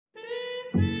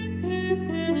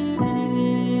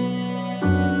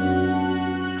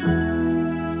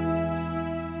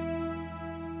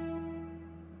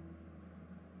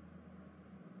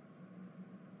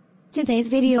Today's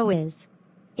video is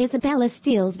Isabella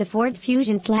steals the Ford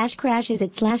Fusion / crashes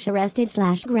it / arrested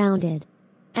 / grounded.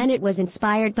 And it was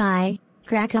inspired by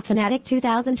Cracker Fanatic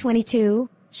 2022,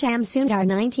 Sham Sundar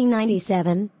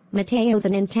 1997, Mateo the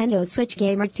Nintendo Switch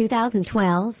Gamer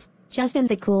 2012, Justin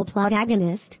the Cool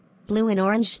Plotagonist, Blue and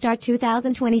Orange Star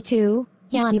 2022,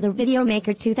 Janu the Video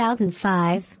Maker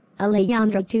 2005,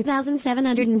 Alejandro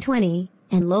 2720,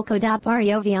 and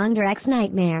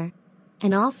LocoDaBarrioVyonderXNightmare.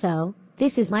 And also,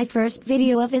 this is my first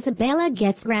video of Isabella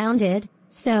gets grounded,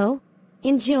 so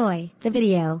enjoy the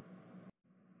video.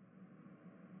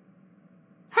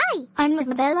 Hi, I'm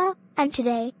Isabella, and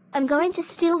today, I'm going to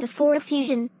steal the Ford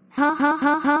Fusion. Ha ha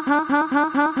ha ha ha ha ha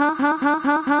ha ha ha ha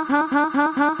ha ha ha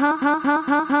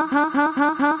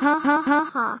ha ha ha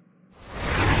ha.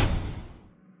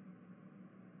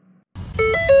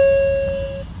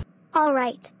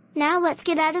 Alright, now let's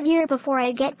get out of here before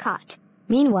I get caught.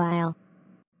 Meanwhile.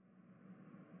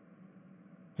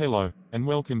 Hello, and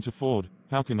welcome to Ford.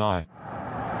 How can I?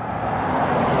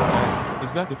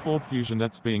 Is that the Ford Fusion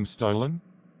that's being stolen?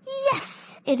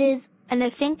 Yes, it is, and I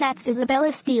think that's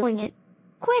Isabella stealing it.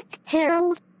 Quick,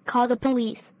 Harold, call the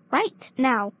police, right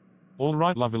now.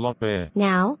 Alright, love a lot, bear.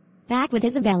 Now, back with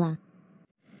Isabella.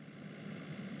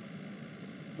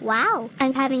 Wow,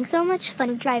 I'm having so much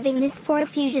fun driving this Ford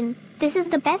Fusion. This is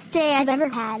the best day I've ever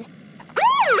had.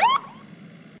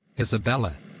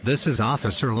 Isabella, this is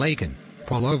Officer Lakin.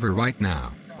 Pull over right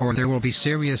now, or there will be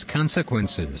serious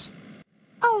consequences.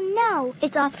 Oh no,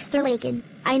 it's Officer Lakin.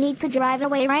 I need to drive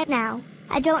away right now.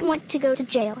 I don't want to go to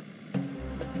jail.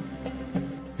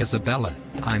 Isabella,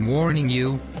 I'm warning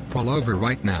you, pull over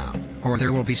right now, or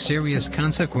there will be serious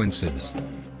consequences.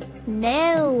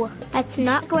 No, that's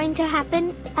not going to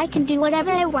happen. I can do whatever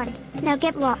I want. Now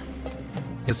get lost.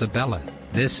 Isabella,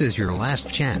 this is your last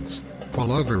chance.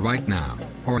 Pull over right now,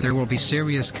 or there will be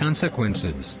serious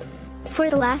consequences.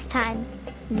 For the last time.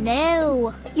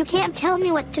 No, you can't tell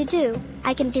me what to do.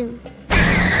 I can do.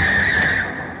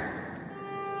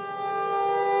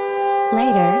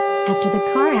 Later, after the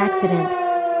car accident.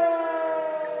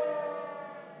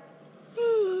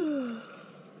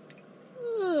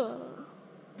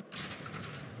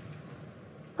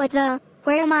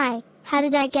 Where am I? How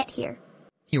did I get here?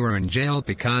 You are in jail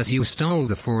because you stole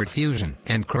the Ford Fusion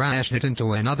and crashed it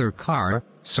into another car,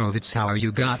 so that's how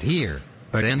you got here.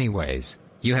 But anyways,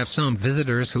 you have some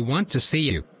visitors who want to see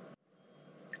you.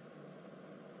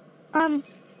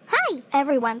 Hi,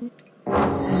 everyone.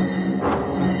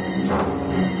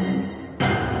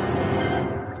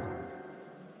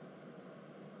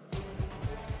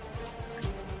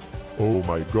 Oh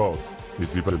my god,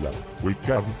 Isabella, we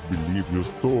can't believe you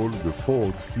stole the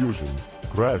Ford Fusion,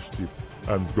 crashed it,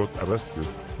 and got arrested.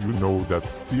 You know that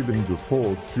stealing the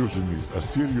Ford Fusion is a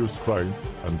serious crime,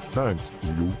 and thanks to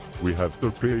you, we have to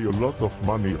pay a lot of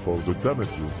money for the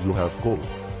damages you have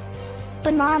caused.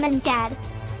 But Mom and Dad,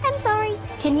 I'm sorry,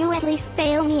 can you at least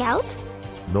bail me out?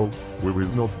 No, we will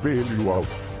not bail you out,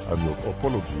 and your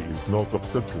apology is not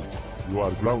accepted. You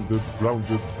are grounded,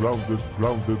 grounded, grounded,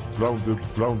 grounded, grounded,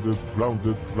 grounded,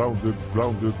 grounded, grounded,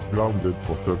 grounded, grounded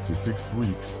for 36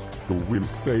 weeks. You will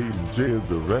stay in jail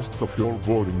the rest of your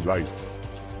boring life.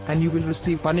 And you will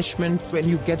receive punishments when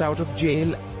you get out of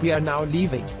jail. We are now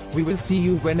leaving. We will see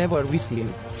you whenever we see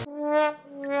you.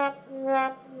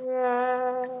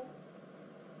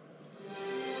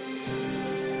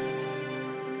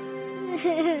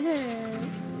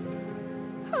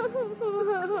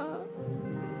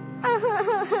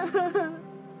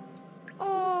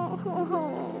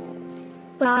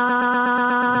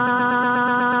 Bye.